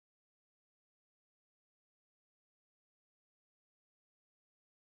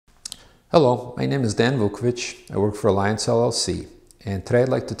Hello, my name is Dan Vukovic. I work for Alliance LLC, and today I'd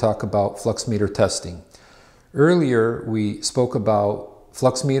like to talk about flux meter testing. Earlier, we spoke about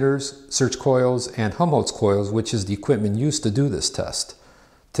flux meters, search coils, and Helmholtz coils, which is the equipment used to do this test.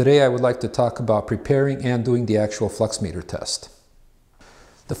 Today, I would like to talk about preparing and doing the actual flux meter test.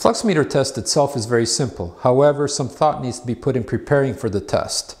 The flux meter test itself is very simple. However, some thought needs to be put in preparing for the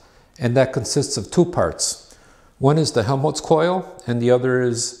test, and that consists of two parts. One is the Helmholtz coil, and the other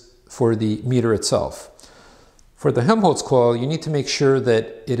is for the meter itself. For the Helmholtz coil, you need to make sure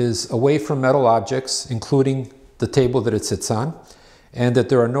that it is away from metal objects, including the table that it sits on, and that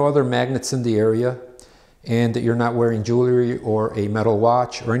there are no other magnets in the area, and that you're not wearing jewelry or a metal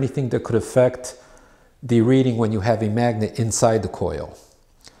watch or anything that could affect the reading when you have a magnet inside the coil.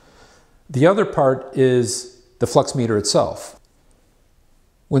 The other part is the flux meter itself.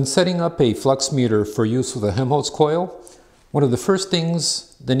 When setting up a flux meter for use with a Helmholtz coil, one of the first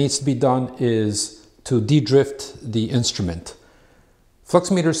things that needs to be done is to de-drift the instrument. Flux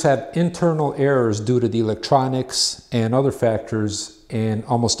meters have internal errors due to the electronics and other factors, and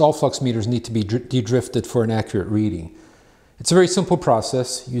almost all flux meters need to be de-drifted for an accurate reading. It's a very simple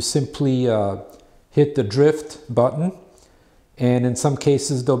process. You simply hit the drift button, and in some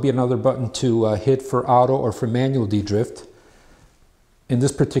cases there'll be another button to hit for auto or for manual de-drift. In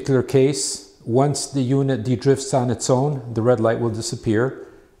this particular case, once the unit de-drifts on its own, the red light will disappear,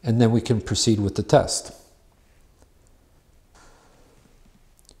 and then we can proceed with the test.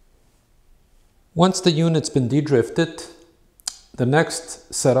 Once the unit's been de-drifted, the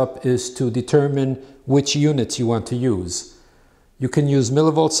next setup is to determine which units you want to use. You can use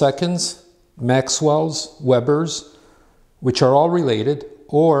millivolt seconds, Maxwell's, Weber's, which are all related,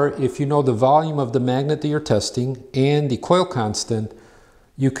 or if you know the volume of the magnet that you're testing and the coil constant,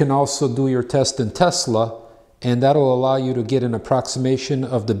 you can also do your test in Tesla, and that'll allow you to get an approximation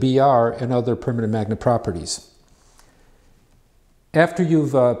of the BR and other permanent magnet properties. After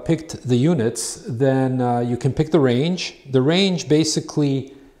you've picked the units, then you can pick the range. The range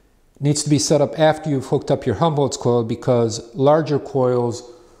basically needs to be set up after you've hooked up your Helmholtz coil, because larger coils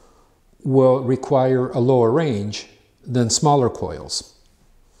will require a lower range than smaller coils.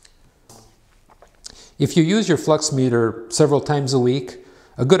 If you use your flux meter several times a week,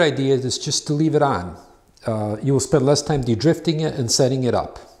 a good idea is just to leave it on. You will spend less time de-drifting it and setting it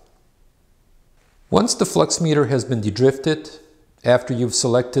up. Once the flux meter has been de-drifted, after you've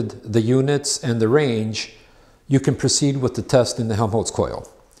selected the units and the range, you can proceed with the test in the Helmholtz coil.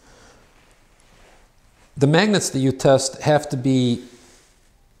 The magnets that you test have to be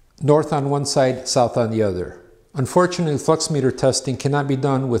north on one side, south on the other. Unfortunately, flux meter testing cannot be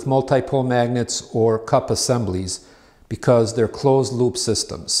done with multi-pole magnets or cup assemblies, because they're closed loop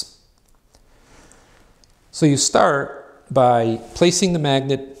systems. So you start by placing the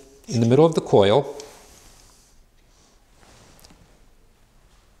magnet in the middle of the coil.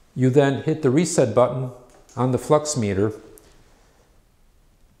 You then hit the reset button on the flux meter,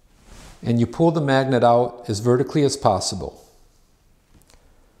 and you pull the magnet out as vertically as possible.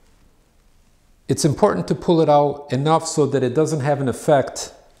 It's important to pull it out enough so that it doesn't have an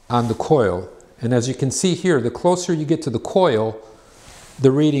effect on the coil. And as you can see here, the closer you get to the coil,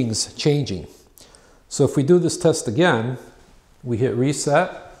 the reading's changing. So if we do this test again, we hit reset.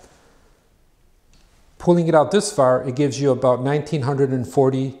 Pulling it out this far, it gives you about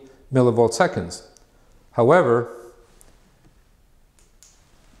 1940 millivolt seconds. However,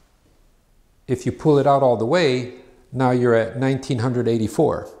 if you pull it out all the way, now you're at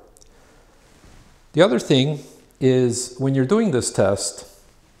 1984. The other thing is, when you're doing this test,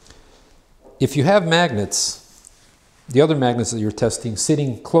 if you have magnets, the other magnets that you're testing,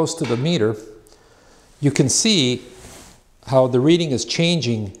 sitting close to the meter, you can see how the reading is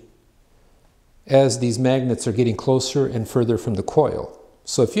changing as these magnets are getting closer and further from the coil.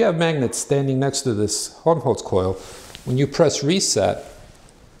 So if you have magnets standing next to this Helmholtz coil, when you press reset,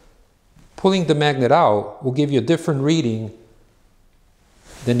 pulling the magnet out will give you a different reading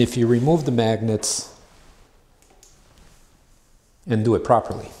than if you remove the magnets and do it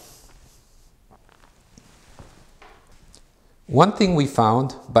properly. One thing we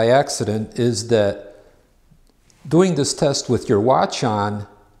found by accident is that doing this test with your watch on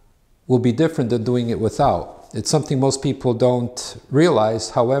will be different than doing it without. It's something most people don't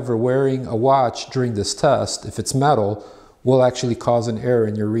realize. However, wearing a watch during this test, if it's metal, will actually cause an error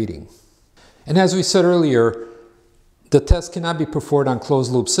in your reading. And as we said earlier, the test cannot be performed on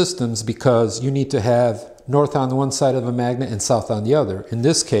closed loop systems because you need to have north on one side of a magnet and south on the other. In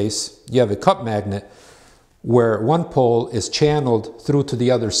this case, you have a cup magnet where one pole is channeled through to the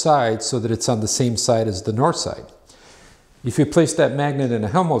other side so that it's on the same side as the north side. If you place that magnet in a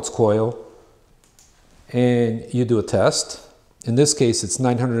Helmholtz coil and you do a test, in this case it's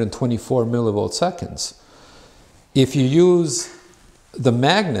 924 millivolt seconds. If you use the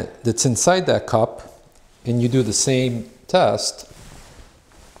magnet that's inside that cup and you do the same test,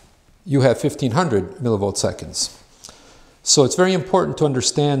 you have 1500 millivolt seconds. So it's very important to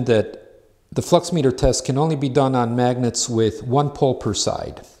understand that the flux meter test can only be done on magnets with one pole per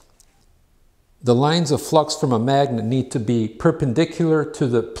side. The lines of flux from a magnet need to be perpendicular to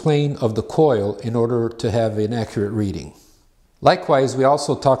the plane of the coil in order to have an accurate reading. Likewise, we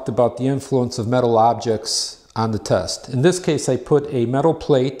also talked about the influence of metal objects on the test. In this case, I put a metal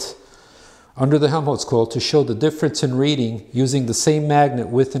plate under the Helmholtz coil to show the difference in reading using the same magnet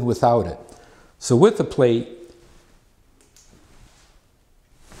with and without it. So with the plate,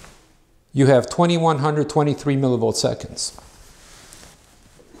 you have 2123 millivolt seconds.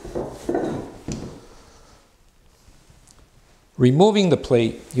 Removing the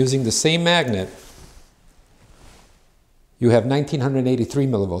plate using the same magnet, you have 1983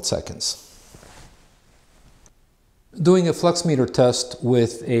 millivolt seconds. Doing a flux meter test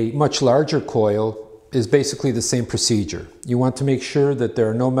with a much larger coil is basically the same procedure. You want to make sure that there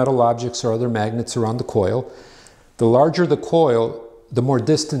are no metal objects or other magnets around the coil. The larger the coil, the more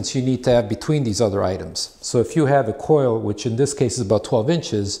distance you need to have between these other items. So if you have a coil, which in this case is about 12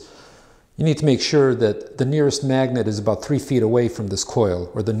 inches, you need to make sure that the nearest magnet is about 3 feet away from this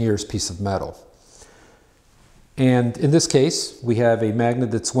coil, or the nearest piece of metal. And in this case, we have a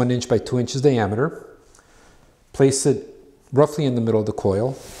magnet that's 1 inch by 2 inches diameter. Place it roughly in the middle of the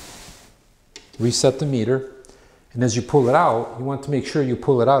coil. Reset the meter. And as you pull it out, you want to make sure you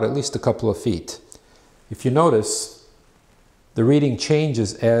pull it out at least a couple of feet. If you notice, the reading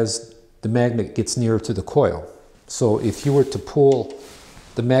changes as the magnet gets nearer to the coil. So if you were to pull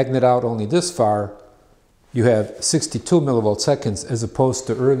the magnet out only this far, you have 62 millivolt seconds as opposed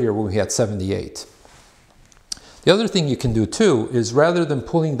to earlier when we had 78. The other thing you can do too is, rather than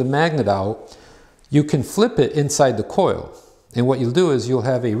pulling the magnet out, you can flip it inside the coil. And what you'll do is you'll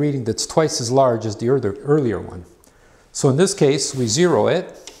have a reading that's twice as large as the earlier one. So in this case, we zero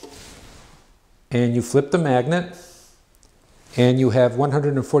it, and you flip the magnet, and you have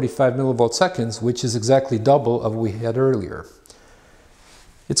 145 millivolt seconds, which is exactly double of what we had earlier.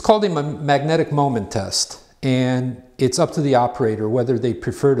 It's called a magnetic moment test, and it's up to the operator whether they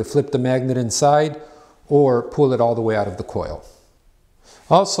prefer to flip the magnet inside or pull it all the way out of the coil.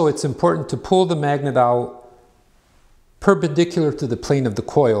 Also, it's important to pull the magnet out perpendicular to the plane of the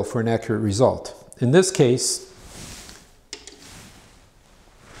coil for an accurate result. In this case,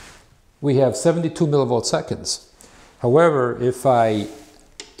 we have 72 millivolt seconds. However, if I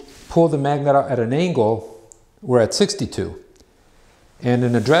pull the magnet out at an angle, we're at 62. And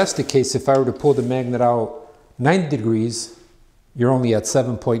in a drastic case, if I were to pull the magnet out 90 degrees, you're only at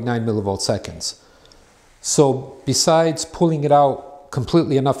 7.9 millivolt seconds. So besides pulling it out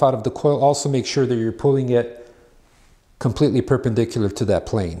completely enough out of the coil, also make sure that you're pulling it completely perpendicular to that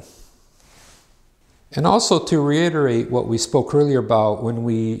plane. And also, to reiterate what we spoke earlier about when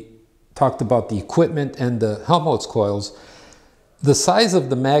we talked about the equipment and the Helmholtz coils, the size of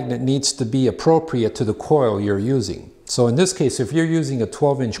the magnet needs to be appropriate to the coil you're using. So in this case, if you're using a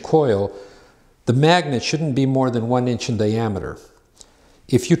 12-inch coil, the magnet shouldn't be more than 1 inch in diameter.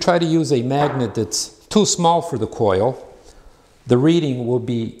 If you try to use a magnet that's too small for the coil, the reading will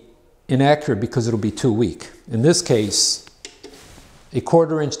be inaccurate because it'll be too weak. In this case, a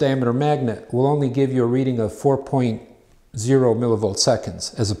 1/4 inch diameter magnet will only give you a reading of 4.0 millivolt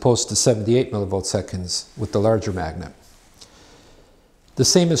seconds as opposed to 78 millivolt seconds with the larger magnet. The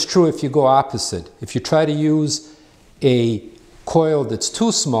same is true if you go opposite. If you try to use a coil that's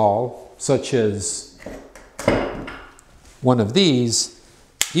too small, such as one of these,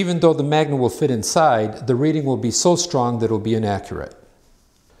 even though the magnet will fit inside, the reading will be so strong that it will be inaccurate.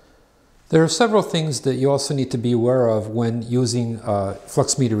 There are several things that you also need to be aware of when using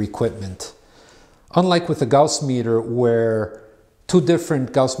flux meter equipment. Unlike with a Gauss meter, where 2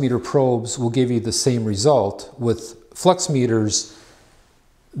 different Gauss meter probes will give you the same result, with flux meters,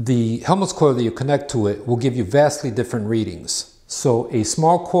 the Helmholtz coil that you connect to it will give you vastly different readings. So a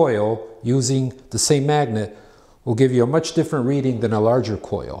small coil using the same magnet will give you a much different reading than a larger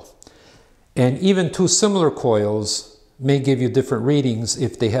coil. And even 2 similar coils may give you different readings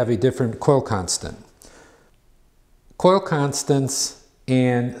if they have a different coil constant. Coil constants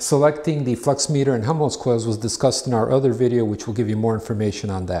and selecting the flux meter and Helmholtz coils was discussed in our other video, which will give you more information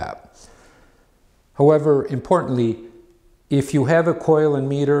on that. However, importantly, if you have a coil and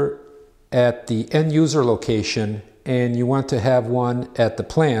meter at the end user location and you want to have one at the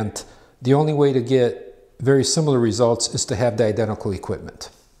plant, the only way to get very similar results is to have the identical equipment.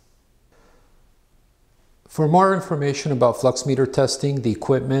 For more information about flux meter testing, the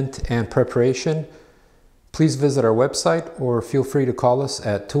equipment, and preparation, please visit our website or feel free to call us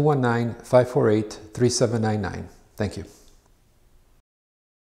at 219-548-3799. Thank you.